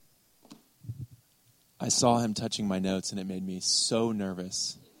I saw him touching my notes, and it made me so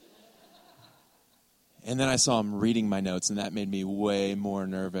nervous. And then I saw him reading my notes, and that made me way more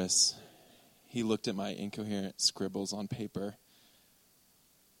nervous. He looked at my incoherent scribbles on paper.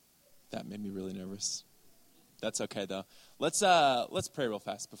 That made me really nervous. That's okay, though. Let's pray real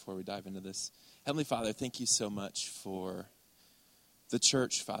fast before we dive into this. Heavenly Father, thank you so much for the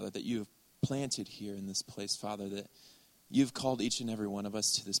church, Father, that you have planted here in this place, Father, that you've called each and every one of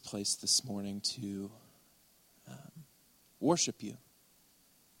us to this place this morning to worship you.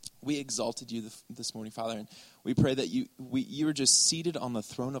 We exalted you this morning, Father, and we pray that you are just seated on the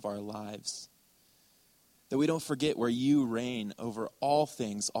throne of our lives, that we don't forget where you reign over all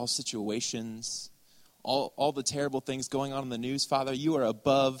things, all situations, all the terrible things going on in the news, Father. You are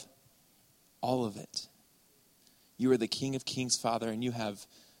above all of it. You are the King of Kings, Father, and you have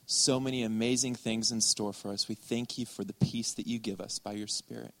so many amazing things in store for us. We thank you for the peace that you give us by your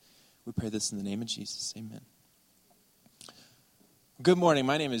Spirit. We pray this in the name of Jesus. Amen. Good morning.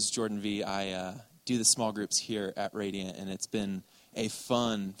 My name is Jordan V. I do the small groups here at Radiant, and it's been a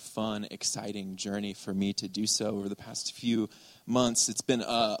fun, exciting journey for me to do so over the past few months. It's been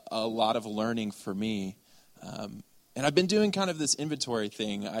a lot of learning for me. And I've been doing kind of this inventory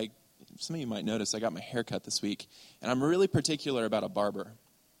thing. Some of you might notice I got my hair cut this week, and I'm really particular about a barber.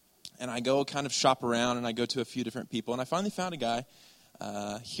 And I go kind of shop around, and I go to a few different people, and I finally found a guy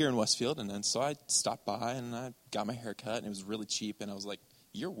here in Westfield, and then so I stopped by, and I got my hair cut, and it was really cheap, and I was like,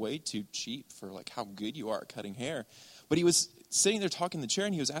 you're way too cheap for like how good you are at cutting hair. But he was sitting there talking in the chair,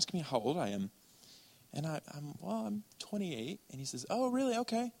 and he was asking me how old I am. And I'm 28. And he says, oh, really?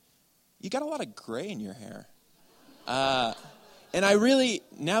 Okay. You got a lot of gray in your hair. And I really,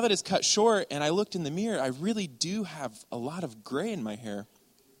 now that it's cut short, and I looked in the mirror, I really do have a lot of gray in my hair.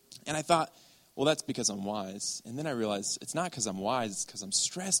 And I thought, well, that's because I'm wise. And then I realized it's not because I'm wise, it's because I'm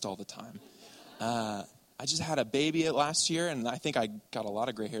stressed all the time. I just had a baby last year, and I think I got a lot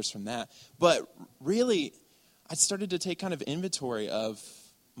of gray hairs from that. But really, I started to take kind of inventory of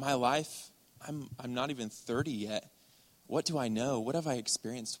my life. I'm not even 30 yet. What do I know? What have I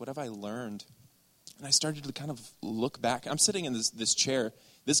experienced? What have I learned? And I started to kind of look back. I'm sitting in this chair.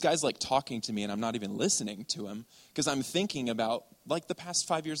 This guy's like talking to me, and I'm not even listening to him because I'm thinking about like the past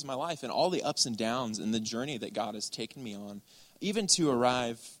 5 years of my life and all the ups and downs and the journey that God has taken me on, even to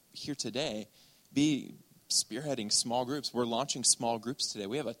arrive here today, be spearheading small groups. We're launching small groups today.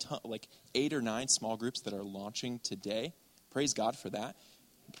 We have a ton, like 8 or 9 small groups that are launching today. Praise God for that.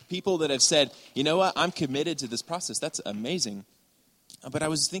 People that have said, you know what, I'm committed to this process. That's amazing. But I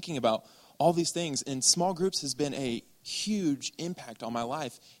was thinking about all these things, and small groups has been a huge impact on my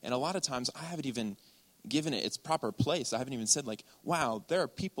life. And a lot of times I haven't even given it its proper place. I haven't even said like, wow, there are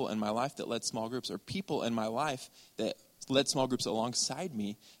people in my life that led small groups, or people in my life that led small groups alongside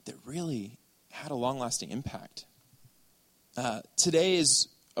me that really had a long-lasting impact. Today is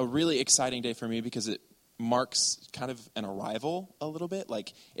a really exciting day for me because it marks kind of an arrival a little bit.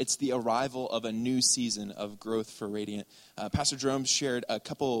 Like it's the arrival of a new season of growth for Radiant. Pastor Jerome shared a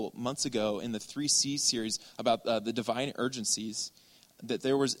couple months ago in the 3C series about the divine urgencies, that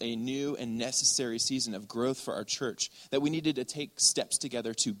there was a new and necessary season of growth for our church, that we needed to take steps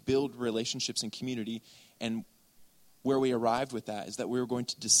together to build relationships and community. And where we arrived with that is that we were going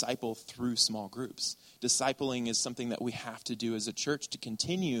to disciple through small groups. Discipling is something that we have to do as a church to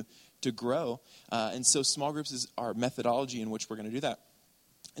continue to grow. And so small groups is our methodology in which we're going to do that.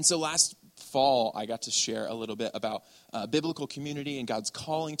 And so last fall, I got to share a little bit about biblical community and God's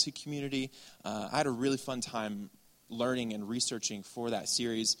calling to community. I had a really fun time learning and researching for that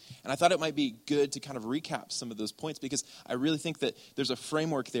series. And I thought it might be good to kind of recap some of those points because I really think that there's a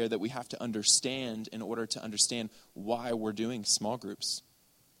framework there that we have to understand in order to understand why we're doing small groups.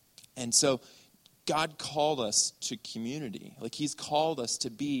 And so God called us to community. Like he's called us to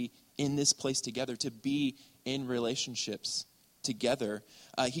be in this place together, to be in relationships together.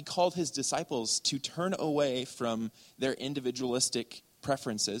 He called his disciples to turn away from their individualistic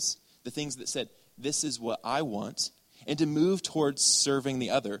preferences, the things that said, this is what I want, and to move towards serving the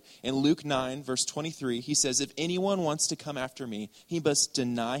other. In Luke 9, verse 23, he says, if anyone wants to come after me, he must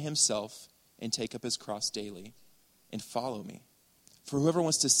deny himself and take up his cross daily and follow me. For whoever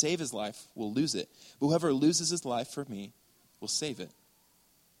wants to save his life will lose it. But whoever loses his life for me will save it.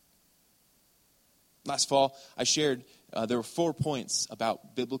 Last fall, I shared there were 4 points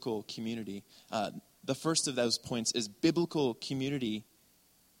about biblical community. The first of those points is biblical community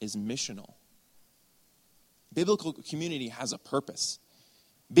is missional. Biblical community has a purpose.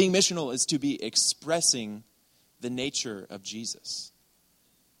 Being missional is to be expressing the nature of Jesus.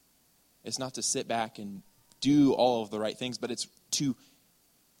 It's not to sit back and do all of the right things, but it's to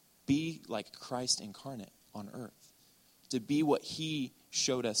be like Christ incarnate on earth, to be what he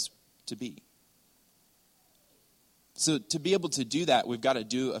showed us to be. So to be able to do that, we've got to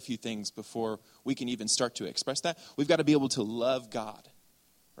do a few things before we can even start to express that. We've got to be able to love God,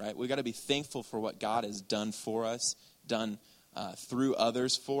 right? We've got to be thankful for what God has done for us, done through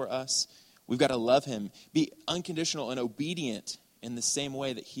others for us. We've got to love him, be unconditional and obedient in the same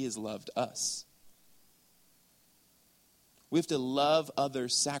way that he has loved us. We have to love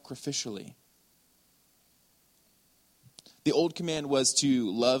others sacrificially. The old command was to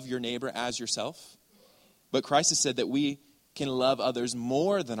love your neighbor as yourself. But Christ has said that we can love others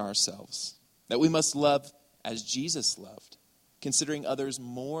more than ourselves. That we must love as Jesus loved, considering others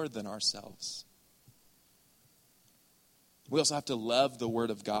more than ourselves. We also have to love the Word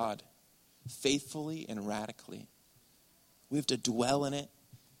of God faithfully and radically. We have to dwell in it.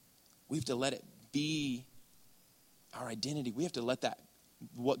 We have to let it be our identity. We have to let that,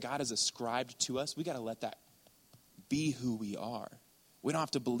 what God has ascribed to us, we got to let that be who we are. We don't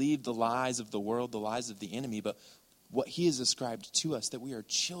have to believe the lies of the world, the lies of the enemy, but what he has ascribed to us, that we are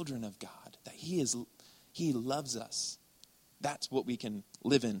children of God, that he loves us. That's what we can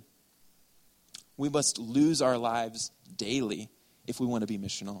live in. We must lose our lives daily if we want to be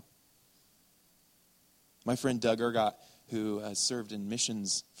missional. My friend Doug Ergot, who has served in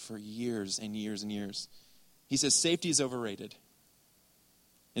missions for years and years and years, he says safety is overrated.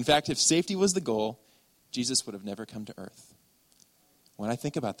 In fact, if safety was the goal, Jesus would have never come to earth. When I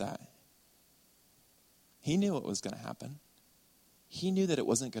think about that, he knew what was going to happen. He knew that it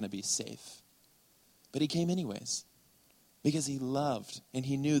wasn't going to be safe. But he came anyways because he loved and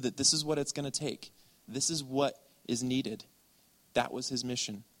he knew that this is what it's going to take. This is what is needed. That was his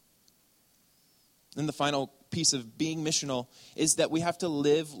mission. And the final piece of being missional is that we have to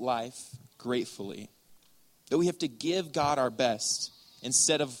live life gratefully. That we have to give God our best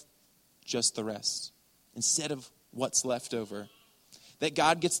instead of just the rest. Instead of what's left over. That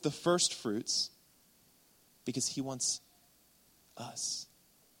God gets the first fruits because he wants us.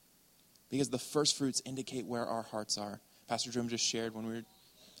 Because the first fruits indicate where our hearts are. Pastor Jerome just shared when we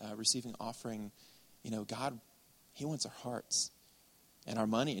were receiving offering, God, he wants our hearts. And our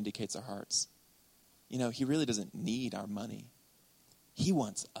money indicates our hearts. He really doesn't need our money. He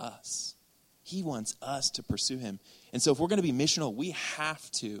wants us. He wants us to pursue him. And so if we're going to be missional, we have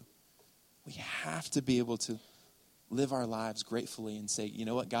to be able to live our lives gratefully and say, you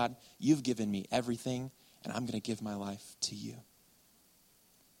know what, God, you've given me everything, and I'm going to give my life to you.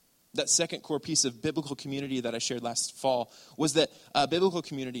 That second core piece of biblical community that I shared last fall was that biblical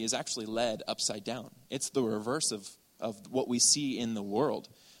community is actually led upside down. It's the reverse of what we see in the world.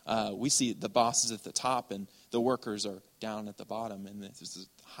 We see the bosses at the top and the workers are down at the bottom, and there's this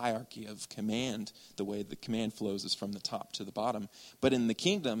hierarchy of command. The way the command flows is from the top to the bottom. But in the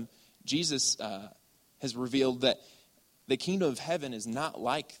kingdom, Jesus has revealed that the kingdom of heaven is not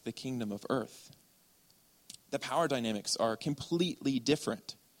like the kingdom of earth. The power dynamics are completely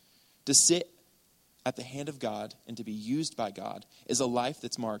different. To sit at the hand of God and to be used by God is a life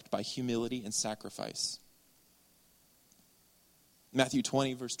that's marked by humility and sacrifice. Matthew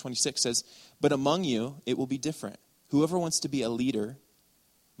 20, verse 26 says, "But among you it will be different. Whoever wants to be a leader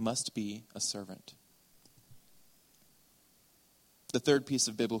must be a servant." The third piece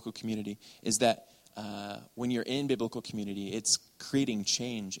of biblical community is that when you're in biblical community, it's creating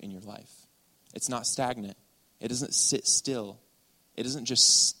change in your life. It's not stagnant. It doesn't sit still. It doesn't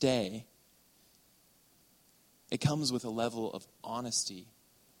just stay. It comes with a level of honesty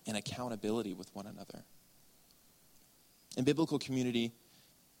and accountability with one another. In biblical community,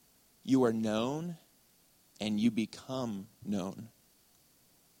 you are known and you become known.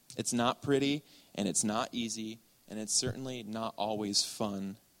 It's not pretty and it's not easy and it's certainly not always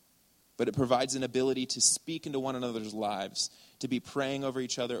fun. But it provides an ability to speak into one another's lives, to be praying over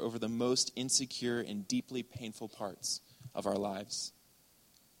each other over the most insecure and deeply painful parts of our lives.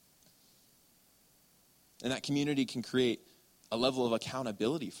 And that community can create a level of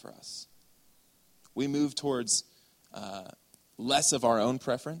accountability for us. We move towards less of our own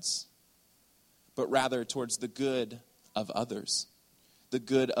preference, but rather towards the good of others, the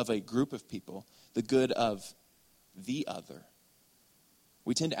good of a group of people, the good of the other.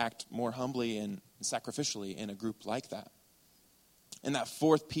 We tend to act more humbly and sacrificially in a group like that. And that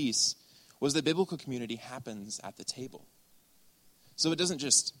fourth piece was that biblical community happens at the table. So it doesn't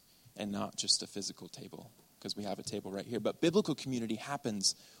just, and not just a physical table, because we have a table right here, but biblical community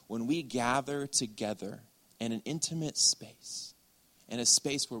happens when we gather together in an intimate space, in a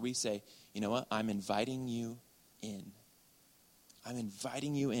space where we say, you know what, I'm inviting you in. I'm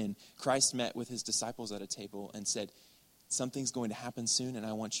inviting you in. Christ met with his disciples at a table and said, Something's going to happen soon, and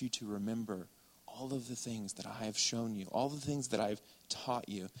I want you to remember all of the things that I have shown you, all the things that I've taught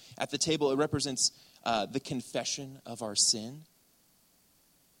you. At the table, it represents the confession of our sin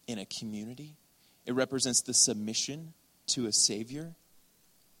in a community. It represents the submission to a Savior.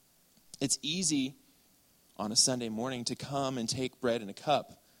 It's easy on a Sunday morning to come and take bread in a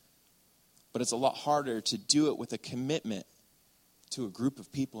cup, but it's a lot harder to do it with a commitment to a group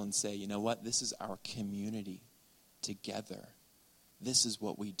of people and say, you know what, this is our community together. This is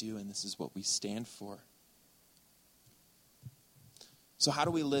what we do, and this is what we stand for. So how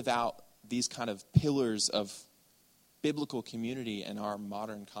do we live out these kind of pillars of biblical community in our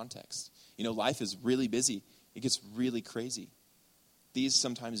modern context? You know, life is really busy. It gets really crazy. These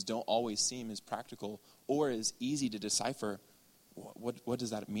sometimes don't always seem as practical or as easy to decipher. What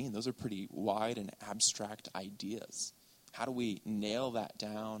does that mean? Those are pretty wide and abstract ideas. How do we nail that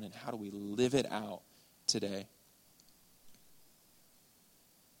down, and how do we live it out today?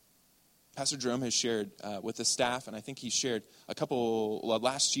 Pastor Jerome has shared with the staff, and I think he shared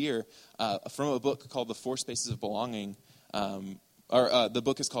last year from a book called The Four Spaces of Belonging. The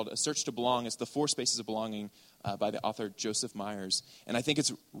book is called A Search to Belong. It's The Four Spaces of Belonging by the author Joseph Myers. And I think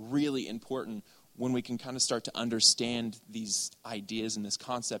it's really important when we can kind of start to understand these ideas and this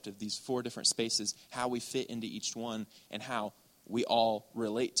concept of these four different spaces, how we fit into each one, and how we all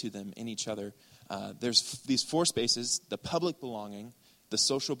relate to them in each other. There's these four spaces: the public belonging, the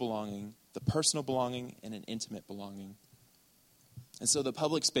social belonging, the personal belonging, and an intimate belonging. And so the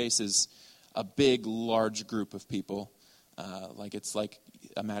public space is a big, large group of people.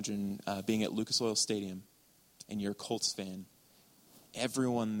 Imagine being at Lucas Oil Stadium and you're a Colts fan.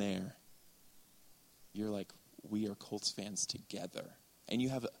 Everyone there, you're like, we are Colts fans together. And you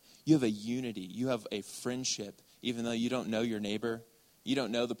have a unity. You have a friendship, even though you don't know your neighbor. You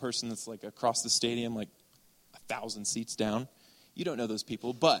don't know the person that's like across the stadium, like 1,000 seats down. You don't know those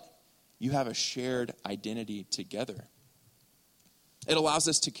people, but you have a shared identity together. It allows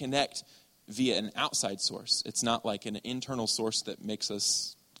us to connect via an outside source. It's not like an internal source that makes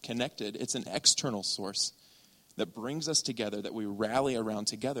us connected. It's an external source that brings us together, that we rally around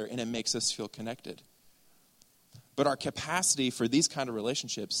together, and it makes us feel connected. But our capacity for these kind of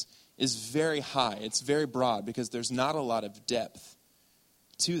relationships is very high. It's very broad because there's not a lot of depth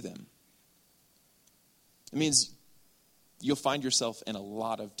to them. It means you'll find yourself in a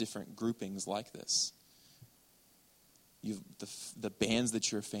lot of different groupings like this. You've the bands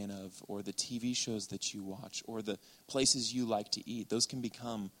that you're a fan of, or the TV shows that you watch, or the places you like to eat. Those can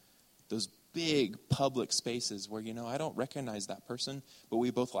become those big public spaces where, I don't recognize that person, but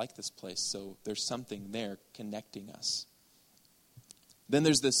we both like this place, so there's something there connecting us. Then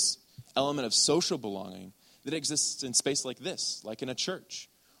there's this element of social belonging that exists in space like this, like in a church,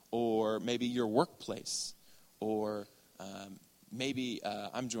 or maybe your workplace, or I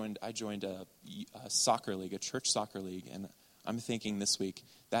joined a soccer league, a church soccer league, and I'm thinking this week,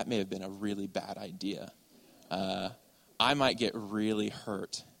 that may have been a really bad idea. I might get really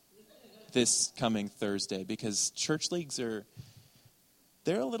hurt this coming Thursday because church leagues they're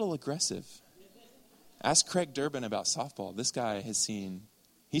a little aggressive. Ask Craig Durbin about softball. This guy he's seen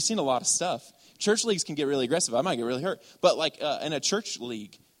a lot of stuff. Church leagues can get really aggressive. I might get really hurt. But in a church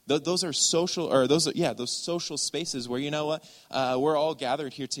league, those are social, or those social spaces where, we're all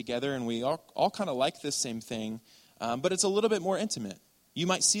gathered here together and we all kind of like this same thing, but it's a little bit more intimate. You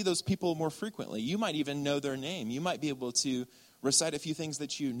might see those people more frequently. You might even know their name. You might be able to recite a few things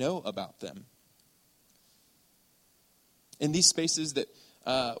that you know about them. In these spaces that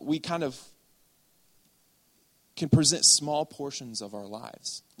we kind of can present small portions of our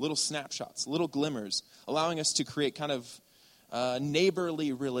lives, little snapshots, little glimmers, allowing us to create kind of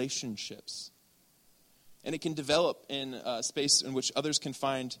neighborly relationships. And it can develop in a space in which others can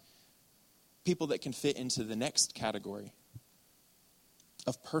find people that can fit into the next category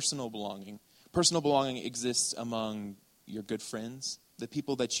of personal belonging. Personal belonging exists among your good friends, the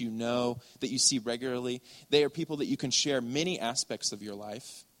people that you know, that you see regularly. They are people that you can share many aspects of your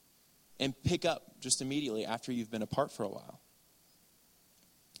life and pick up just immediately after you've been apart for a while.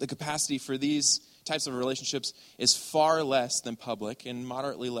 The capacity for these types of relationships is far less than public and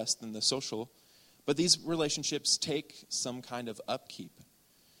moderately less than the social, but these relationships take some kind of upkeep.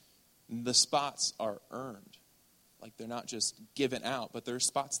 The spots are earned. Like they're not just given out, but they're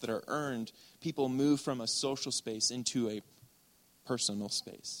spots that are earned. People move from a social space into a personal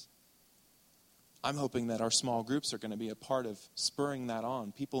space. I'm hoping that our small groups are going to be a part of spurring that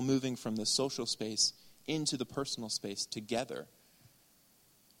on. People moving from the social space into the personal space together.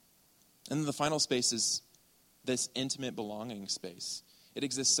 And then the final space is this intimate belonging space. It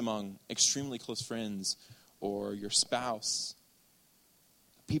exists among extremely close friends or your spouse,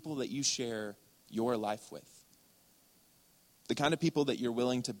 people that you share your life with, the kind of people that you're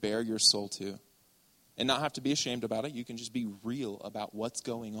willing to bare your soul to and not have to be ashamed about it. You can just be real about what's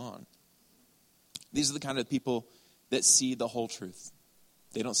going on. These are the kind of people that see the whole truth.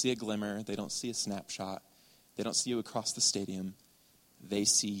 They don't see a glimmer. They don't see a snapshot. They don't see you across the stadium. They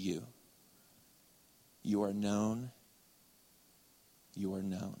see you. You are known. You are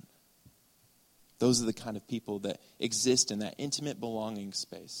known. Those are the kind of people that exist in that intimate belonging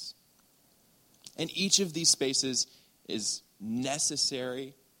space. And each of these spaces is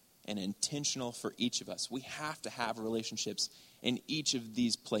necessary and intentional for each of us. We have to have relationships in each of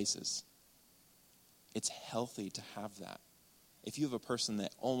these places. It's healthy to have that. If you have a person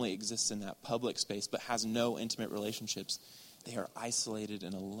that only exists in that public space but has no intimate relationships, they are isolated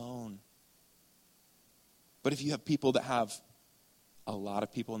and alone. But if you have people that have a lot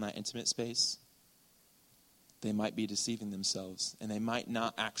of people in that intimate space, they might be deceiving themselves, and they might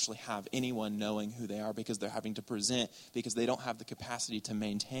not actually have anyone knowing who they are because they're having to present, because they don't have the capacity to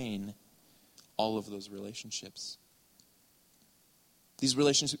maintain all of those relationships. These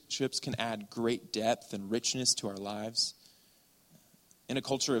relationships can add great depth and richness to our lives. In a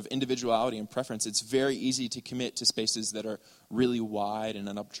culture of individuality and preference, it's very easy to commit to spaces that are really wide and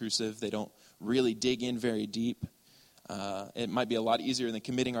unobtrusive. They don't really dig in very deep. It might be a lot easier than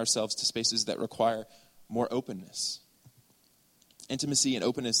committing ourselves to spaces that require more openness. Intimacy and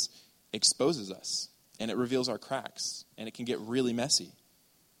openness exposes us, and it reveals our cracks, and it can get really messy.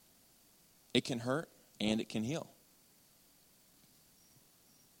 It can hurt, and it can heal.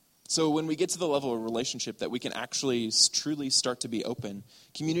 So when we get to the level of relationship that we can actually truly start to be open,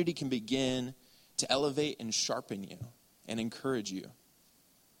 community can begin to elevate and sharpen you and encourage you.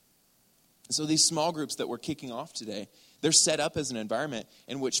 So these small groups that we're kicking off today, they're set up as an environment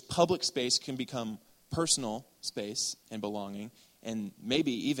in which public space can become personal space and belonging. And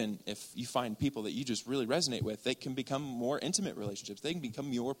maybe even if you find people that you just really resonate with, they can become more intimate relationships. They can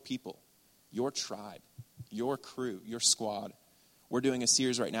become your people, your tribe, your crew, your squad. We're doing a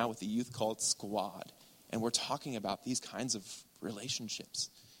series right now with the youth called Squad. And we're talking about these kinds of relationships.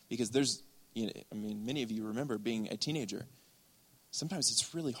 Because many of you remember being a teenager. Sometimes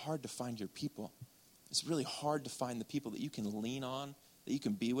it's really hard to find your people. It's really hard to find the people that you can lean on, that you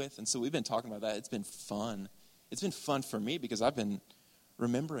can be with. And so we've been talking about that. It's been fun. It's been fun for me because I've been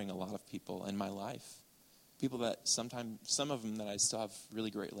remembering a lot of people in my life. People that some of them that I still have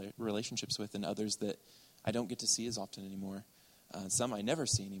really great relationships with, and others that I don't get to see as often anymore. Some I never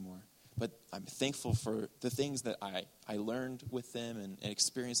see anymore. But I'm thankful for the things that I learned with them and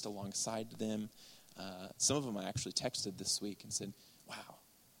experienced alongside them. Some of them I actually texted this week and said, wow,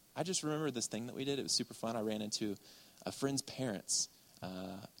 I just remember this thing that we did. It was super fun. I ran into a friend's parents.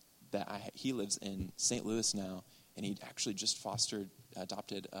 He lives in St. Louis now, and he actually just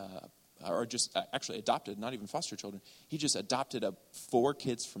adopted, not even foster children. He just adopted 4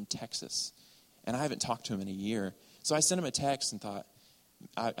 kids from Texas, and I haven't talked to him in a year. So I sent him a text and thought,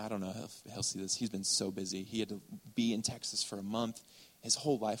 I don't know if he'll see this. He's been so busy. He had to be in Texas for a month. His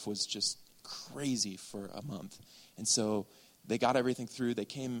whole life was just crazy for a month. And so they got everything through. They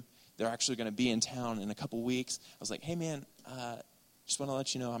came. They're actually going to be in town in a couple weeks. I was like, hey, man, just want to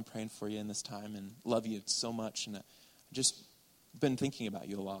let you know I'm praying for you in this time and love you so much. And I've just been thinking about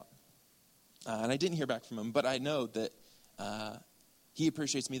you a lot. And I didn't hear back from him, but I know that he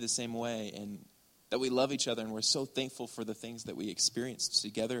appreciates me the same way, and that we love each other, and we're so thankful for the things that we experienced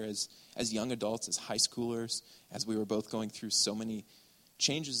together as young adults, as high schoolers, as we were both going through so many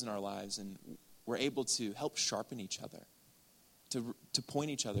changes in our lives, and we're able to help sharpen each other, to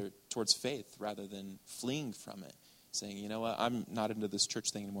point each other towards faith rather than fleeing from it, saying, you know what, I'm not into this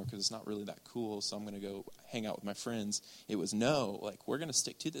church thing anymore because it's not really that cool, so I'm going to go hang out with my friends. It was, no, we're going to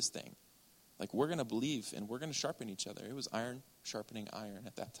stick to this thing. We're going to believe, and we're going to sharpen each other. It was iron sharpening iron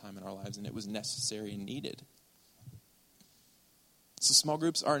at that time in our lives, and it was necessary and needed. So small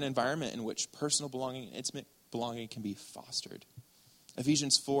groups are an environment in which personal belonging and intimate belonging can be fostered.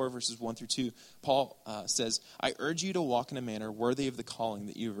 Ephesians 4, verses 1 through 2, Paul says, I urge you to walk in a manner worthy of the calling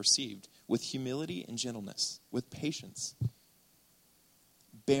that you have received, with humility and gentleness, with patience,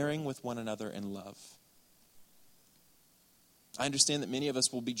 bearing with one another in love. I understand that many of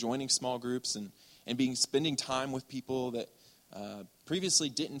us will be joining small groups and spending time with people that previously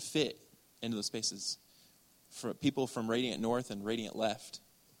didn't fit into those spaces. For people from Radiant North and Radiant Left,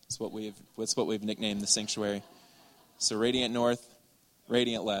 that's what we've nicknamed the sanctuary. So Radiant North,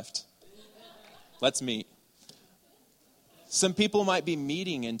 Radiant Left. Let's meet. Some people might be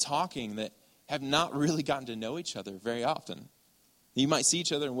meeting and talking that have not really gotten to know each other very often. You might see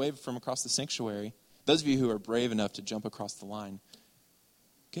each other and wave from across the sanctuary, Those of you who are brave enough to jump across the line,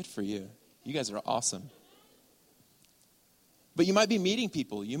 good for you. You guys are awesome. But you might be meeting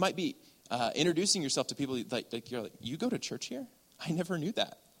people. You might be introducing yourself to people like you're like, you go to church here? I never knew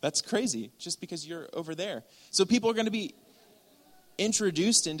that. That's crazy, just because you're over there. So people are going to be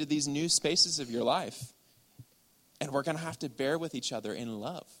introduced into these new spaces of your life. And we're going to have to bear with each other in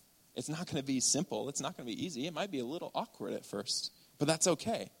love. It's not going to be simple. It's not going to be easy. It might be a little awkward at first, but that's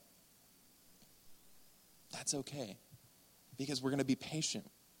okay. That's okay. Because we're going to be patient.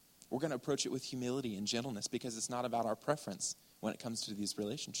 We're going to approach it with humility and gentleness because it's not about our preference when it comes to these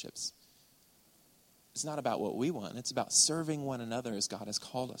relationships. It's not about what we want. It's about serving one another as God has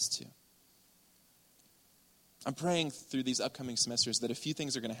called us to. I'm praying through these upcoming semesters that a few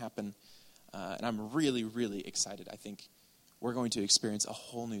things are going to happen, and I'm really, really excited. I think we're going to experience a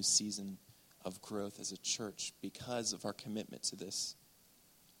whole new season of growth as a church because of our commitment to this.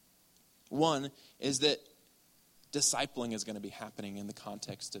 One is that discipling is going to be happening in the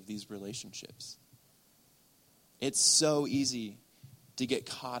context of these relationships. It's so easy to get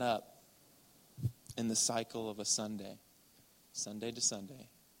caught up in the cycle of a Sunday to Sunday.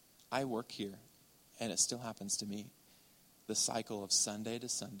 I work here, and it still happens to me. The cycle of Sunday to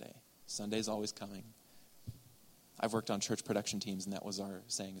Sunday. Sunday's always coming. I've worked on church production teams, and that was our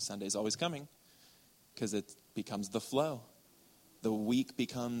saying, Sunday's always coming, because it becomes the flow. The week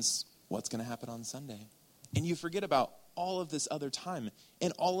becomes what's going to happen on Sunday. And you forget about all of this other time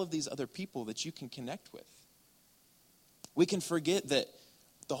and all of these other people that you can connect with. We can forget that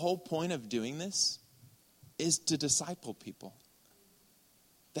the whole point of doing this is to disciple people,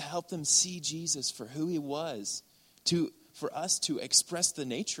 to help them see Jesus for who he was, for us to express the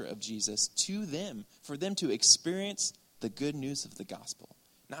nature of Jesus to them, for them to experience the good news of the gospel.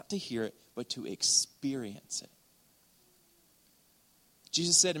 Not to hear it, but to experience it.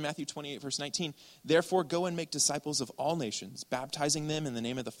 Jesus said in Matthew 28, verse 19, "Therefore go and make disciples of all nations, baptizing them in the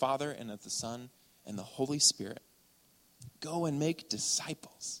name of the Father and of the Son and the Holy Spirit." Go and make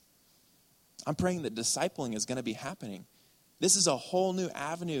disciples. I'm praying that discipling is going to be happening. This is a whole new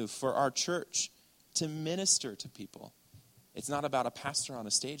avenue for our church to minister to people. It's not about a pastor on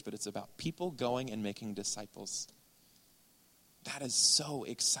a stage, but it's about people going and making disciples. That is so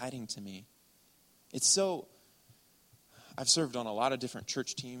exciting to me. I've served on a lot of different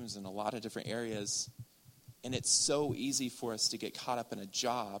church teams in a lot of different areas, and it's so easy for us to get caught up in a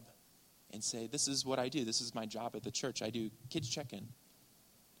job and say, this is what I do. This is my job at the church. I do kids check-in.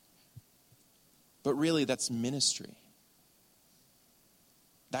 But really, that's ministry.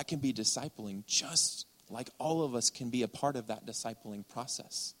 That can be discipling, just like all of us can be a part of that discipling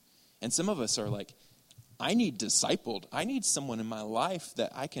process. And some of us are like, I need discipled. I need someone in my life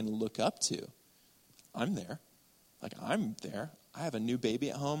that I can look up to. I'm there. I'm there. I have a new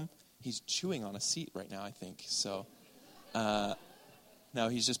baby at home. He's chewing on a seat right now, I think. So, no,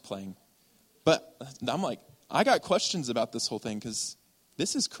 he's just playing. But I'm like, I got questions about this whole thing because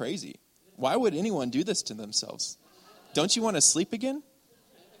this is crazy. Why would anyone do this to themselves? Don't you want to sleep again?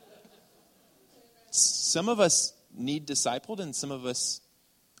 Some of us need discipled, and some of us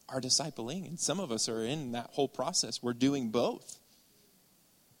are discipling, and some of us are in that whole process. We're doing both.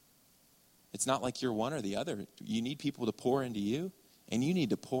 It's not like you're one or the other. You need people to pour into you, and you need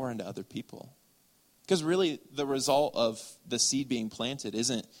to pour into other people. Because really, the result of the seed being planted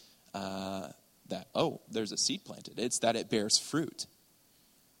isn't there's a seed planted. It's that it bears fruit.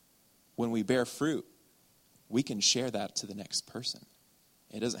 When we bear fruit, we can share that to the next person.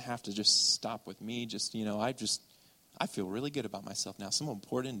 It doesn't have to just stop with me. I feel really good about myself now. Someone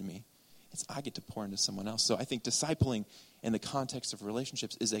poured into me. I get to pour into someone else. So I think discipling in the context of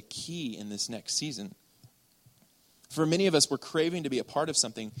relationships is a key in this next season. For many of us, we're craving to be a part of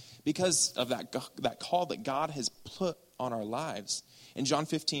something because of that call that God has put on our lives. In John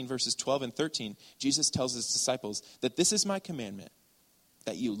 15, verses 12 and 13, Jesus tells his disciples that this is my commandment,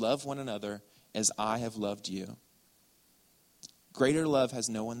 that you love one another as I have loved you. Greater love has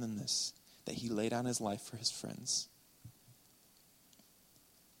no one than this, that he laid down his life for his friends.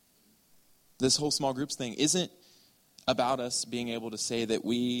 This whole small groups thing isn't about us being able to say that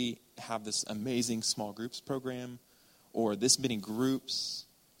we have this amazing small groups program or this many groups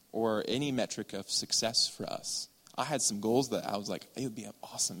or any metric of success for us. I had some goals that I was like, it would be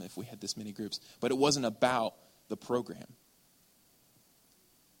awesome if we had this many groups. But it wasn't about the program.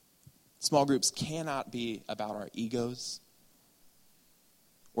 Small groups cannot be about our egos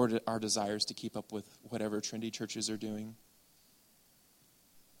or our desires to keep up with whatever trendy churches are doing.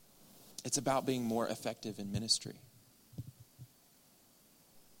 It's about being more effective in ministry.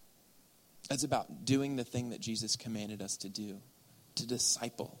 It's about doing the thing that Jesus commanded us to do, to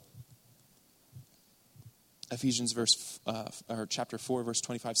disciple. Ephesians chapter 4, verse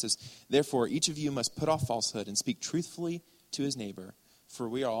 25 says, "Therefore, each of you must put off falsehood and speak truthfully to his neighbor, for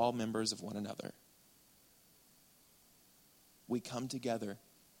we are all members of one another." We come together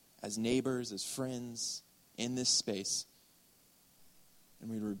as neighbors, as friends in this space, and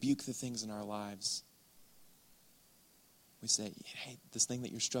we rebuke the things in our lives. We say, hey, this thing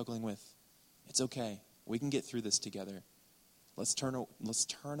that you're struggling with, it's okay. We can get through this together. Let's turn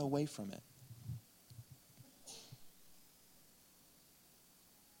away from it.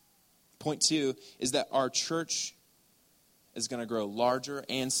 Point 2 is that our church is going to grow larger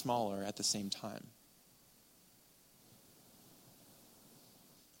and smaller at the same time.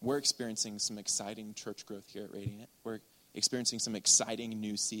 We're experiencing some exciting church growth here at Radiant. We're experiencing some exciting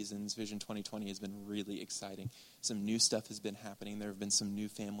new seasons. Vision 2020 has been really exciting. Some new stuff has been happening. There have been some new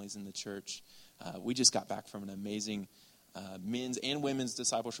families in the church. We just got back from an amazing men's and women's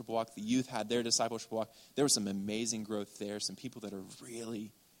discipleship walk. The youth had their discipleship walk. There was some amazing growth there. Some people that are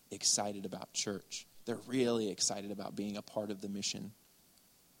really excited about church. They're really excited about being a part of the mission.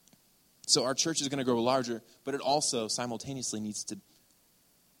 So our church is going to grow larger, but it also simultaneously needs to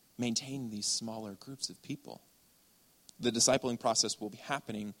maintain these smaller groups of people. The discipling process will be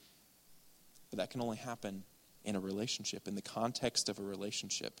happening, but that can only happen in a relationship, in the context of a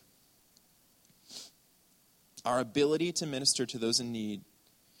relationship. Our ability to minister to those in need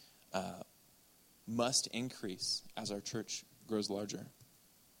must increase as our church grows larger.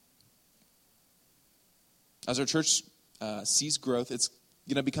 As our church sees growth, it's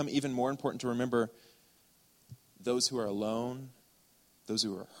going to become even more important to remember those who are alone, those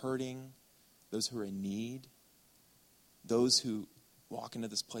who are hurting, those who are in need, those who walk into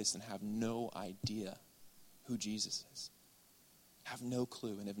this place and have no idea who Jesus is, have no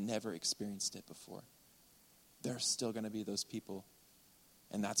clue and have never experienced it before. There are still going to be those people,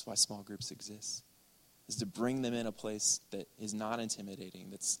 and that's why small groups exist, is to bring them in a place that is not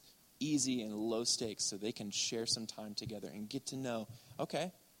intimidating, that's easy and low stakes, so they can share some time together and get to know,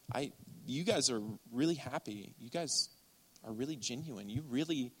 okay, you guys are really happy. You guys are really genuine. You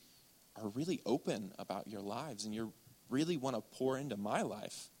really are really open about your lives, and you really want to pour into my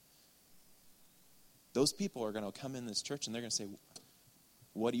life. Those people are going to come in this church, and they're going to say,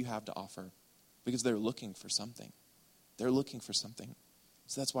 what do you have to offer? Because they're looking for something. They're looking for something.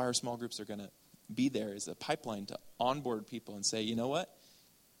 So that's why our small groups are going to be there as a pipeline to onboard people and say, you know what?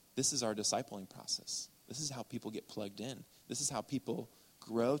 This is our discipling process. This is how people get plugged in. This is how people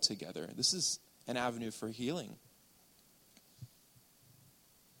grow together. This is an avenue for healing.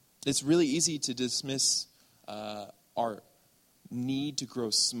 It's really easy to dismiss our need to grow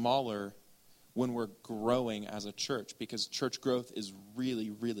smaller when we're growing as a church, because church growth is really,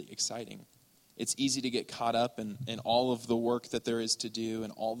 really exciting. It's easy to get caught up in all of the work that there is to do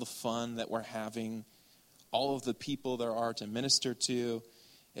and all the fun that we're having, all of the people there are to minister to.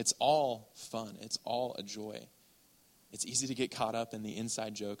 It's all fun. It's all a joy. It's easy to get caught up in the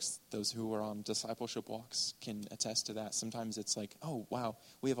inside jokes. Those who are on discipleship walks can attest to that. Sometimes it's like, oh, wow,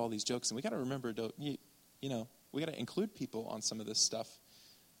 we have all these jokes, and we got to remember, we got to include people on some of this stuff.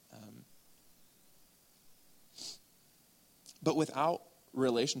 But without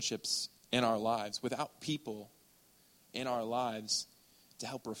relationships in our lives, without people in our lives to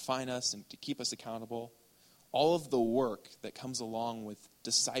help refine us and to keep us accountable, all of the work that comes along with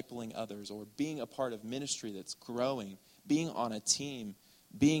discipling others or being a part of ministry that's growing, being on a team,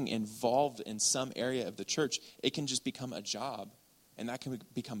 being involved in some area of the church, it can just become a job. And that can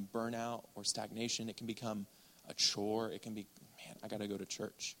become burnout or stagnation. It can become a chore. It can be, man, I got to go to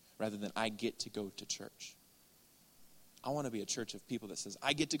church, rather than I get to go to church. I want to be a church of people that says,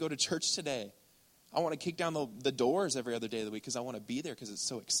 I get to go to church today. I want to kick down the doors every other day of the week because I want to be there because it's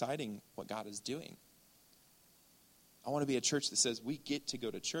so exciting what God is doing. I want to be a church that says we get to go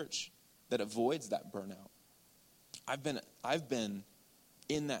to church, that avoids that burnout. I've been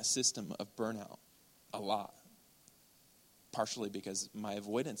in that system of burnout a lot, partially because my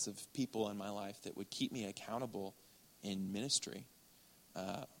avoidance of people in my life that would keep me accountable in ministry.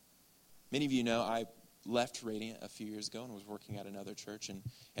 Many of you know I left Radiant a few years ago and was working at another church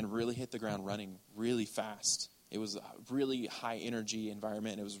and really hit the ground running really fast. It was a really high energy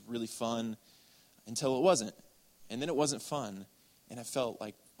environment, and it was really fun until it wasn't. And then it wasn't fun, and I felt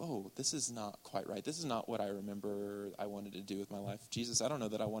like, oh, this is not quite right. This is not what I remember I wanted to do with my life. Jesus, I don't know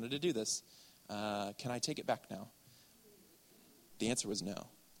that I wanted to do this. Can I take it back now? The answer was no,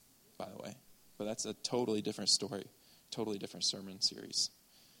 by the way. But that's a totally different story, totally different sermon series.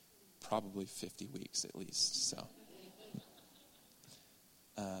 Probably 50 weeks at least. So,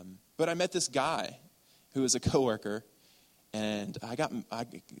 but I met this guy who was a coworker, And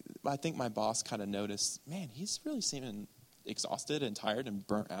I think my boss kind of noticed, man, he's really seeming exhausted and tired and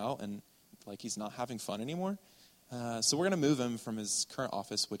burnt out and like he's not having fun anymore. So we're going to move him from his current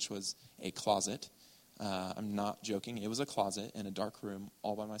office, which was a closet. I'm not joking. It was a closet in a dark room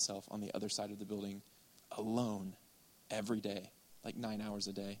all by myself on the other side of the building, alone, every day, like 9 hours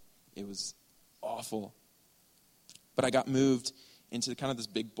a day. It was awful. But I got moved into kind of this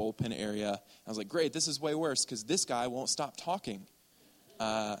big bullpen area. I was like, great, this is way worse because this guy won't stop talking.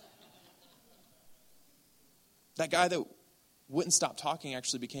 That guy that wouldn't stop talking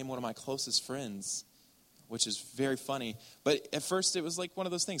actually became one of my closest friends, which is very funny. But at first it was like one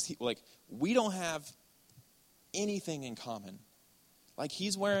of those things. We don't have anything in common. Like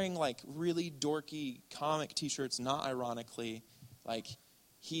he's wearing like really dorky comic t-shirts, not ironically. Like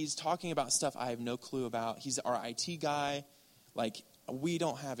he's talking about stuff I have no clue about. He's our IT guy. Like we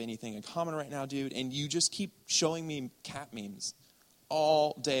don't have anything in common right now, dude. And you just keep showing me cat memes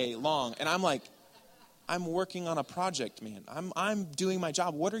all day long. And I'm like, I'm working on a project, man. I'm doing my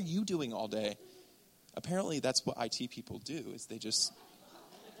job. What are you doing all day? Apparently that's what IT people do, is they just...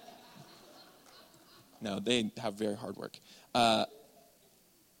 No, they have very hard work. But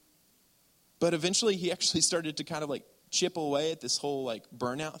eventually he actually started to kind of like chip away at this whole like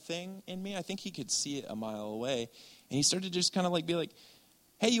burnout thing in me. I think he could see it a mile away. And he started to just kind of like be like,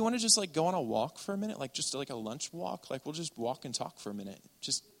 hey, you want to just like go on a walk for a minute? Like just like a lunch walk? Like we'll just walk and talk for a minute.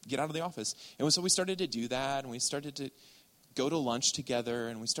 Just get out of the office. And so we started to do that, and we started to go to lunch together,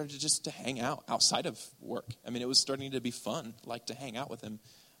 and we started just to hang out outside of work. I mean, it was starting to be fun, like to hang out with him.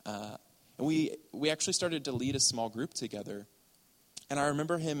 And we actually started to lead a small group together. And I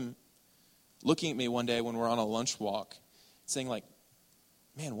remember him looking at me one day when we're on a lunch walk, saying like,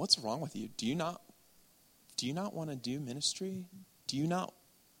 man, what's wrong with you? Do you not want to do ministry?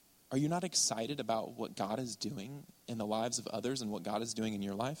 Are you not excited about what God is doing in the lives of others and what God is doing in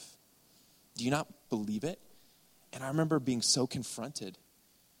your life? Do you not believe it? And I remember being so confronted,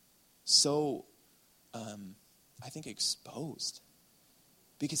 so, I think, exposed,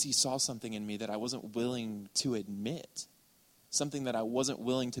 because he saw something in me that I wasn't willing to admit, something that I wasn't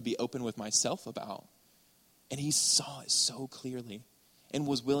willing to be open with myself about. And he saw it so clearly and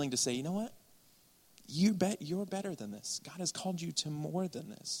was willing to say, you know what? You're better than this. God has called you to more than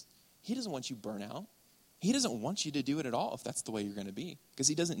this. He doesn't want you burnt out. He doesn't want you to do it at all if that's the way you're going to be, because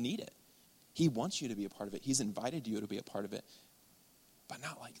he doesn't need it. He wants you to be a part of it. He's invited you to be a part of it, but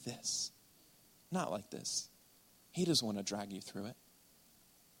not like this. Not like this. He doesn't want to drag you through it.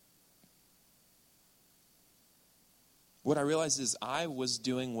 What I realized is I was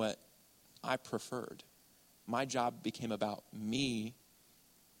doing what I preferred. My job became about me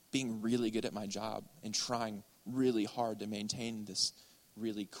being really good at my job and trying really hard to maintain this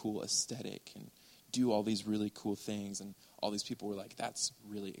really cool aesthetic and do all these really cool things. And all these people were like, that's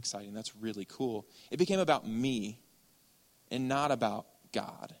really exciting. That's really cool. It became about me and not about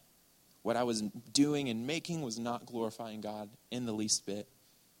God. What I was doing and making was not glorifying God in the least bit.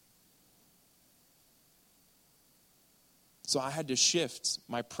 So I had to shift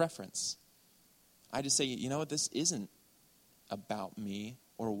my preference. I had to say, you know what, this isn't about me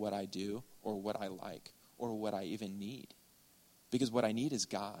or what I do or what I like or what I even need. Because what I need is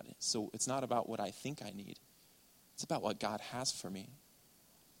God. So it's not about what I think I need. It's about what God has for me.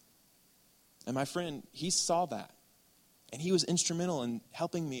 And my friend, he saw that. And he was instrumental in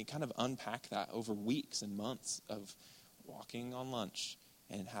helping me kind of unpack that over weeks and months of walking on lunch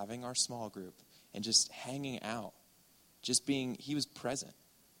and having our small group and just hanging out. He was present.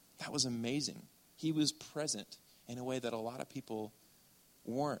 That was amazing. He was present in a way that a lot of people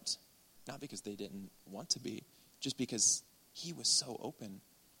weren't. Not because they didn't want to be, just because he was so open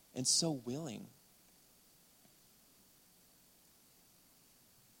and so willing.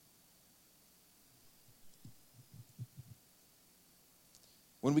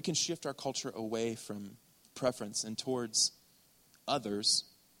 When we can shift our culture away from preference and towards others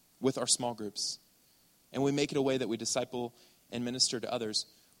with our small groups, and we make it a way that we disciple and minister to others,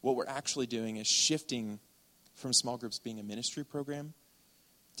 what we're actually doing is shifting from small groups being a ministry program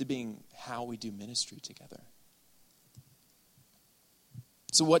to being how we do ministry together.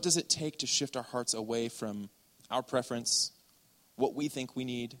 So what does it take to shift our hearts away from our preference, what we think we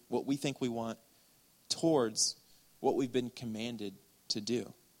need, what we think we want, towards what we've been commanded to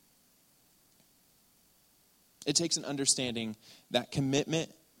do? It takes an understanding that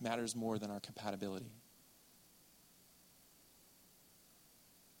commitment matters more than our compatibility.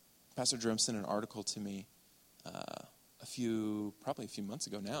 Pastor Jerome sent an article to me probably a few months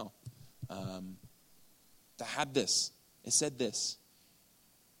ago now, that had this. It said this.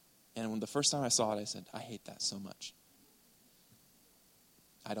 And when the first time I saw it, I said, I hate that so much.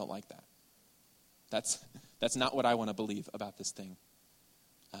 I don't like that. That's not what I want to believe about this thing.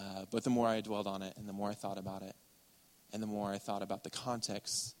 But the more I dwelled on it, and the more I thought about it, and the more I thought about the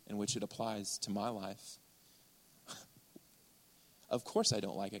context in which it applies to my life, of course I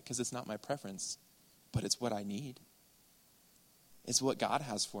don't like it, because it's not my preference, but it's what I need. It's what God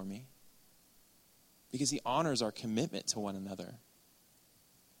has for me, because he honors our commitment to one another.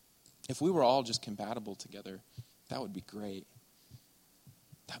 If we were all just compatible together, that would be great.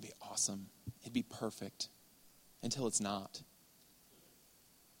 That'd be awesome. It'd be perfect. Until it's not.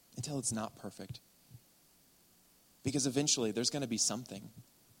 Until it's not perfect. Because eventually there's going to be something.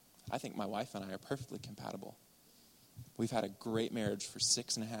 I think my wife and I are perfectly compatible. We've had a great marriage for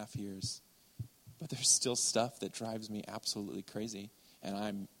 6.5 years. But there's still stuff that drives me absolutely crazy.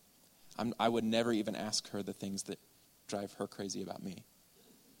 And I would never even ask her the things that drive her crazy about me.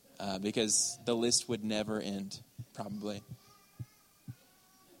 Because the list would never end, probably.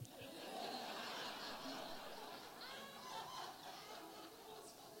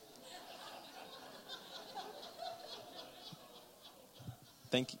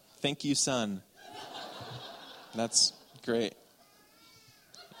 Thank you, son. That's great.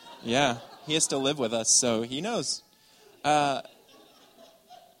 Yeah, he has to live with us, so he knows. Our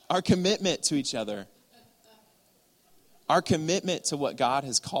commitment to each other, our commitment to what God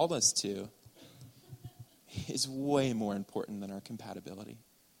has called us to, is way more important than our compatibility.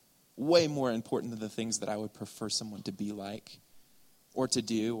 Way more important than the things that I would prefer someone to be like, or to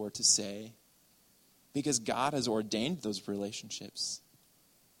do, or to say. Because God has ordained those relationships.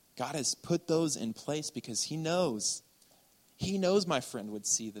 God has put those in place because he knows. He knows my friend would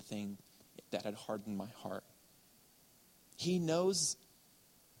see the thing that had hardened my heart. He knows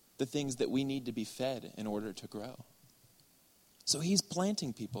the things that we need to be fed in order to grow. So he's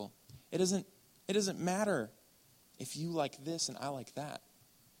planting people. It doesn't matter if you like this and I like that.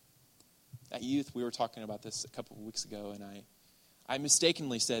 At youth, we were talking about this a couple of weeks ago, and I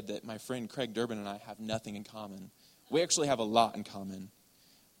mistakenly said that my friend Craig Durbin and I have nothing in common. We actually have a lot in common.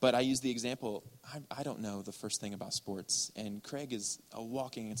 But I use the example, I don't know the first thing about sports, and Craig is a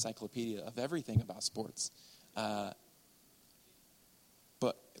walking encyclopedia of everything about sports. But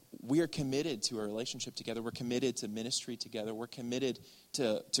we are committed to a relationship together. We're committed to ministry together. We're committed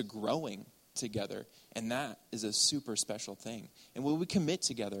to growing together. And that is a super special thing. And when we commit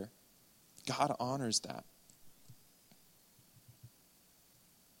together, God honors that.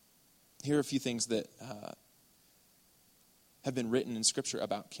 Here are a few things that have been written in Scripture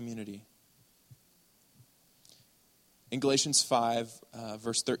about community. In Galatians 5,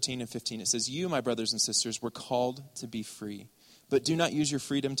 verse 13 and 15, it says, "You, my brothers and sisters, were called to be free, but do not use your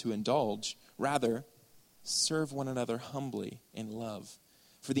freedom to indulge. Rather, serve one another humbly in love.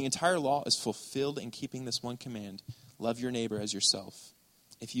 For the entire law is fulfilled in keeping this one command, love your neighbor as yourself.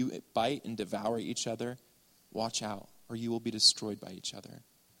 If you bite and devour each other, watch out, or you will be destroyed by each other.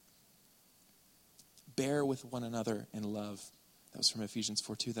 Bear with one another in love." That was from Ephesians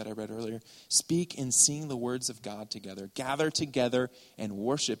 4:2 that I read earlier. "Speak and sing the words of God together. Gather together and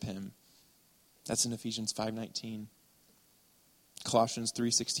worship him." That's in Ephesians 5:19. Colossians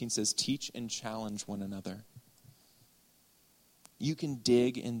 3:16 says, "Teach and challenge one another." You can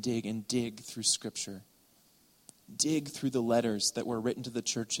dig and dig and dig through Scripture. Dig through the letters that were written to the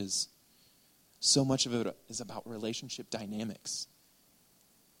churches. So much of it is about relationship dynamics.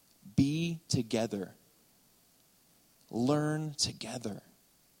 Be together. Learn together.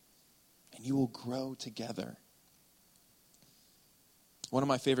 And you will grow together. One of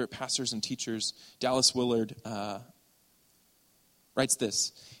my favorite pastors and teachers, Dallas Willard, writes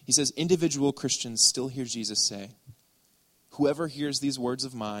this. He says, "Individual Christians still hear Jesus say, 'Whoever hears these words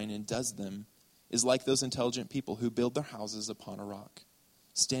of mine and does them is like those intelligent people who build their houses upon a rock,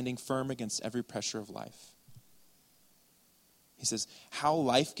 standing firm against every pressure of life.'" He says, how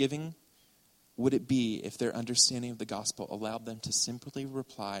life-giving would it be if their understanding of the gospel allowed them to simply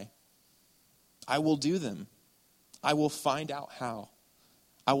reply, "I will do them. I will find out how.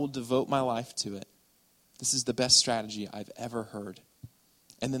 I will devote my life to it. This is the best strategy I've ever heard."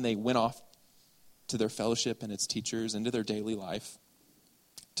 And then they went off to their fellowship and its teachers, into their daily life,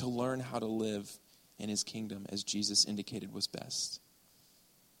 to learn how to live in his kingdom as Jesus indicated was best.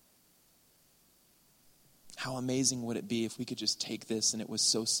 How amazing would it be if we could just take this and it was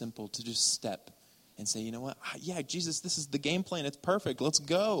so simple to just step and say, "You know what? Yeah, Jesus, this is the game plan. It's perfect. Let's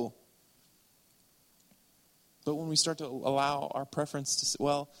go." But when we start to allow our preference to say,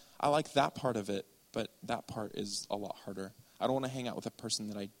 "Well, I like that part of it, but that part is a lot harder. I don't want to hang out with a person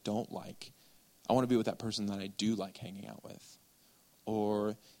that I don't like. I want to be with that person that I do like hanging out with."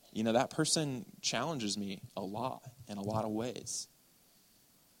 Or, that person challenges me a lot in a lot of ways.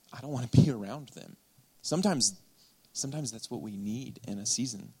 I don't want to be around them. Sometimes that's what we need in a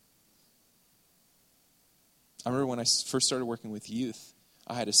season. I remember when I first started working with youth,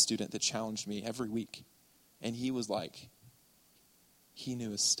 I had a student that challenged me every week. And he was like, he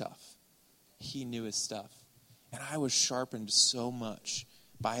knew his stuff. He knew his stuff. And I was sharpened so much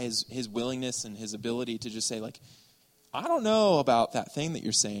by his willingness and his ability to just say, like, I don't know about that thing that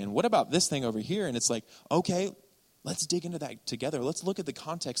you're saying. What about this thing over here? And it's like, okay, let's dig into that together. Let's look at the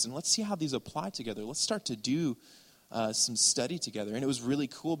context and let's see how these apply together. Let's start to do some study together. And it was really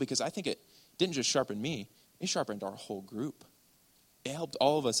cool because I think it didn't just sharpen me. It sharpened our whole group. It helped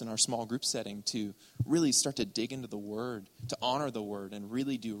all of us in our small group setting to really start to dig into the Word, to honor the Word, and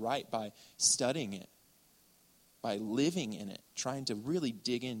really do right by studying it, by living in it, trying to really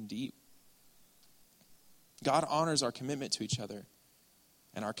dig in deep. God honors our commitment to each other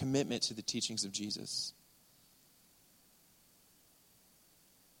and our commitment to the teachings of Jesus.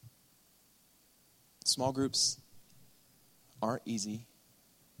 Small groups aren't easy,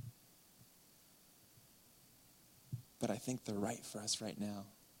 but I think they're right for us right now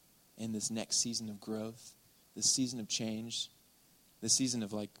in this next season of growth, this season of change, this season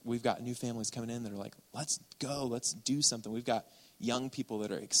of, like, we've got new families coming in that are like, let's go, let's do something. We've got young people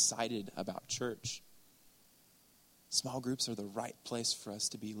that are excited about church. Small groups are the right place for us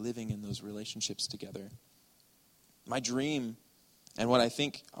to be living in those relationships together. My dream, and what I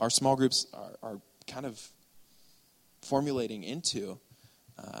think our small groups are kind of formulating into,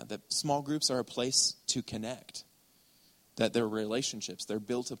 that small groups are a place to connect. That they're relationships. They're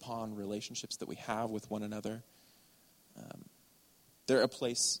built upon relationships that we have with one another. They're a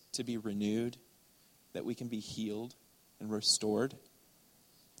place to be renewed, that we can be healed and restored.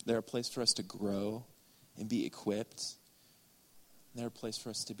 They're a place for us to grow and be equipped. They're a place for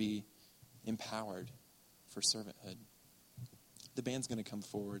us to be empowered for servanthood. The band's going to come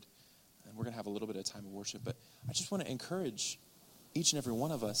forward, and we're going to have a little bit of time of worship. But I just want to encourage each and every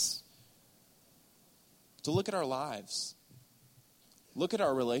one of us to look at our lives. Look at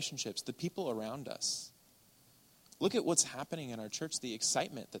our relationships, the people around us. Look at what's happening in our church, the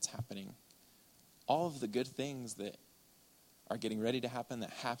excitement that's happening. All of the good things that are getting ready to happen, that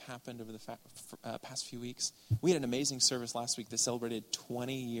have happened over the past few weeks. We had an amazing service last week that celebrated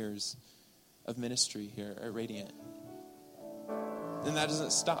 20 years of ministry here at Radiant. And that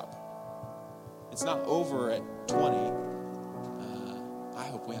doesn't stop. It's not over at 20. I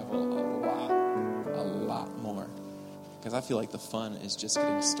hope we have a lot more. Because I feel like the fun is just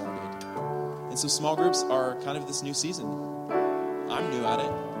getting started. And so small groups are kind of this new season. I'm new at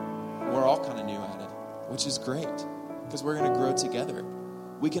it. We're all kind of new at it, which is great. Because we're going to grow together.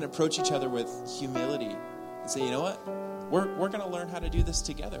 We can approach each other with humility and say, you know what? We're going to learn how to do this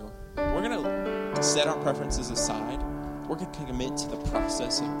together. We're going to set our preferences aside. We're going to commit to the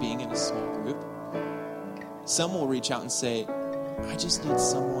process of being in a small group. Some will reach out and say, I just need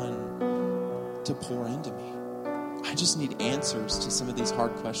someone to pour into me. I just need answers to some of these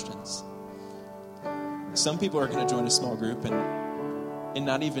hard questions. Some people are going to join a small group and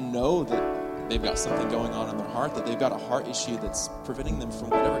not even know that they've got something going on in their heart, that they've got a heart issue that's preventing them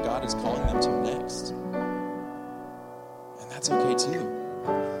from whatever God is calling them to next. And that's okay too.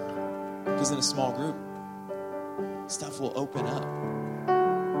 Because in a small group, stuff will open up.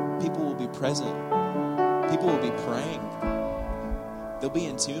 People will be present. People will be praying. They'll be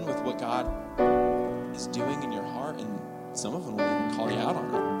in tune with what God is doing in your heart, and some of them will even call you out on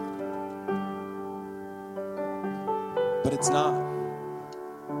it. But it's not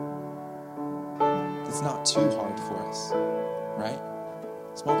too hard for us, right?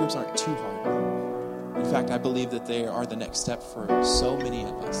 Small groups aren't too hard. In fact, I believe that they are the next step for so many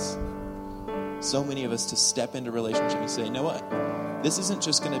of us. So many of us to step into relationship and say, you know what? This isn't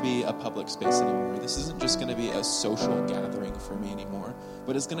just going to be a public space anymore. This isn't just going to be a social gathering for me anymore,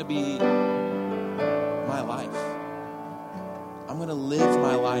 but it's going to be my life. I'm going to live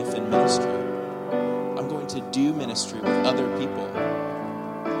my life in ministry. I'm going to do ministry with other people.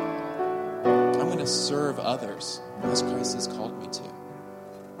 I'm going to serve others as Christ has called me to.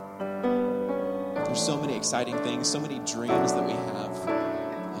 There's so many exciting things, so many dreams that we have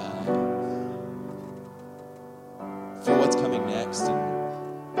for what's coming next,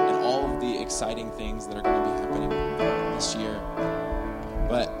 and all of the exciting things that are going to be happening this year.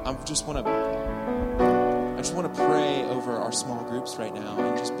 But I just want to pray over our small groups right now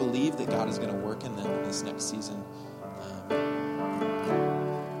and just believe that God is going to work in them in this next season.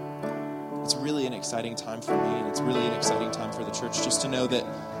 It's really an exciting time for me, and it's really an exciting time for the church just to know that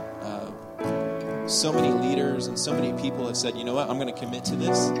so many leaders and so many people have said, you know what, I'm going to commit to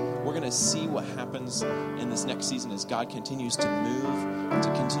this. We're going to see what happens in this next season as God continues to move,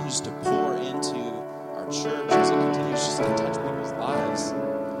 to continues to pour into our church, as it continues just to touch people's lives.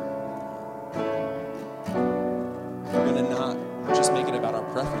 We're going to not just make it about our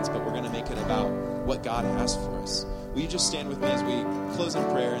preference, but we're going to make it about what God has for us. Will you just stand with me as we close in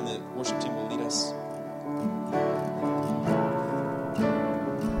prayer, and the worship team will lead us?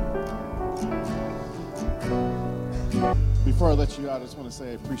 Before I let you out, I just want to say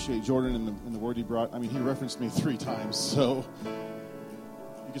I appreciate Jordan and the word he brought. I mean, he referenced me 3 times, so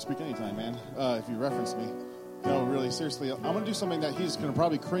you can speak anytime, man, if you reference me. No, really, seriously, I'm going to do something that he's going to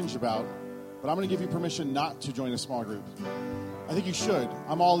probably cringe about, but I'm going to give you permission not to join a small group. I think you should.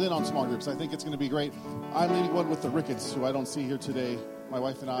 I'm all in on small groups. I think it's going to be great. I'm leading one with the Ricketts, who I don't see here today. My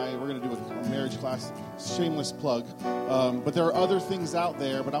wife and I, we're going to do a marriage class. Shameless plug. But there are other things out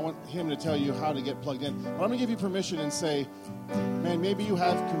there, but I want him to tell you how to get plugged in. But I'm going to give you permission and say, man, maybe you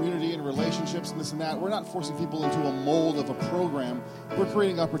have community and relationships and this and that. We're not forcing people into a mold of a program. We're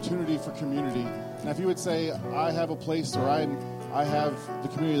creating opportunity for community. And if you would say, I have a place, or I have the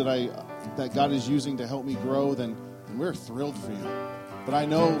community that God is using to help me grow, then we're thrilled for you. But I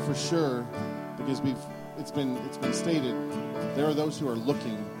know for sure, because it's been stated, there are those who are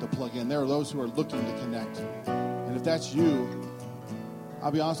looking to plug in. There are those who are looking to connect. And if that's you,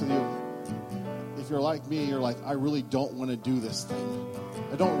 I'll be honest with you, if you're like me, you're like, I really don't want to do this thing.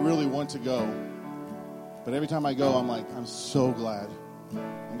 I don't really want to go. But every time I go, I'm like, I'm so glad.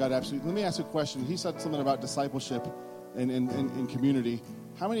 And God absolutely, let me ask you a question. He said something about discipleship and community.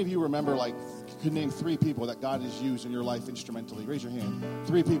 How many of you remember, could name 3 people that God has used in your life instrumentally? Raise your hand.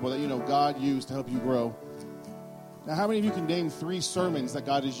 3 people that God used to help you grow. Now, how many of you can name 3 sermons that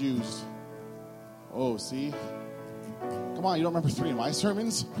God has used? Oh, see? Come on, you don't remember 3 of my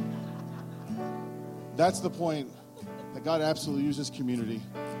sermons? That's the point, that God absolutely uses community.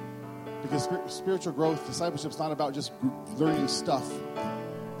 Because spiritual growth, discipleship is not about just learning stuff,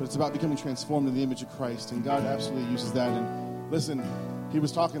 but it's about becoming transformed in the image of Christ. And God absolutely uses that. And listen, he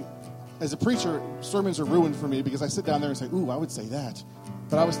was talking, as a preacher, sermons are ruined for me because I sit down there and say, ooh, I would say that.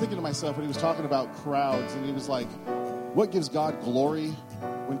 But I was thinking to myself when he was talking about crowds, and he was like, what gives God glory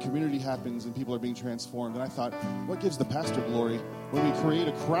when community happens and people are being transformed? And I thought, what gives the pastor glory when we create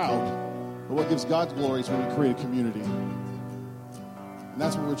a crowd? But what gives God glory is when we create a community. And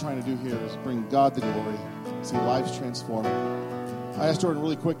that's what we're trying to do here, is bring God the glory, see lives transformed. I asked Jordan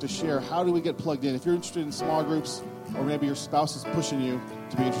really quick to share, how do we get plugged in? If you're interested in small groups, or maybe your spouse is pushing you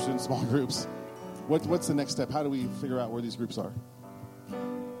to be interested in small groups, what's the next step? How do we figure out where these groups are?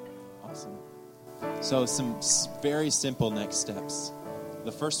 Awesome. So some very simple next steps.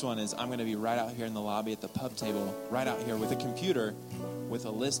 The first one is I'm going to be right out here in the lobby at the pub table, right out here with a computer with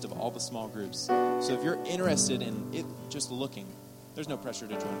a list of all the small groups. So if you're interested in it, just looking, there's no pressure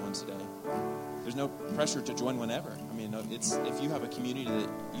to join one today. There's no pressure to join whenever. I mean, it's if you have a community that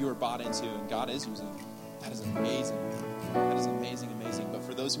you are bought into and God is using, that is amazing. That is amazing, amazing. But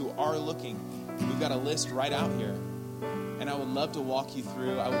for those who are looking, we've got a list right out here. And I would love to walk you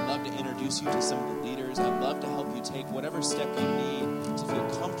through. I would love to introduce you to some of the leaders. I'd love to help you take whatever step you need to feel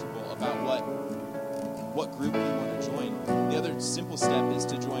comfortable about what group you want to join. The other simple step is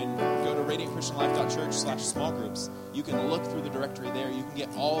to join. Go to radiantchristianlife.church/small groups. You can look through the directory there. You can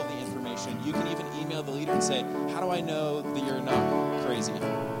get all of the information. You can even email the leader and say, how do I know that you're not crazy?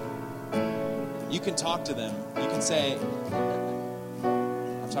 You can talk to them. You can say,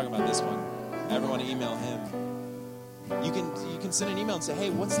 I'm talking about this one. Everyone email him. You can send an email and say, hey,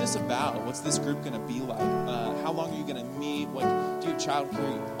 what's this about? What's this group going to be like? How long are you going to meet? Do you have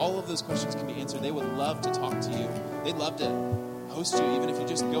childcare? All of those questions can be answered. They would love to talk to you. They'd love to host you, even if you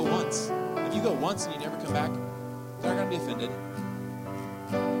just go once. If you go once and you never come back, they're not going to be offended.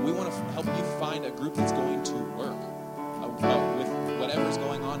 We want to help you find a group that's going to work with whatever's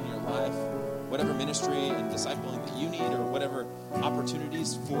going on in your life, whatever ministry and discipling that you need, or whatever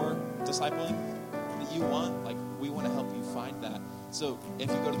opportunities for discipling that you want. We want to help you find that. So if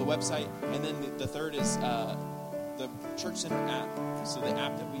you go to the website, and then the third is the Church Center app. So the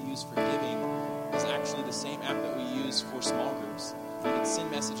app that we use for giving is actually the same app that we use for small groups. You can send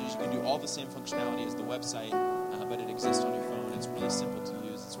messages. You can do all the same functionality as the website, but it exists on your phone. It's really simple to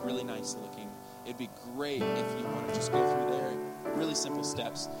use. It's really nice looking. It'd be great if you want to just go through there. Really simple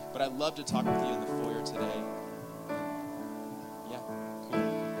steps. But I'd love to talk with you in the foyer today. Yeah, cool.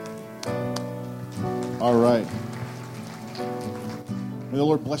 All right. May the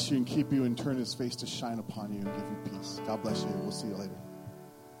Lord bless you and keep you and turn his face to shine upon you and give you peace. God bless you. We'll see you later.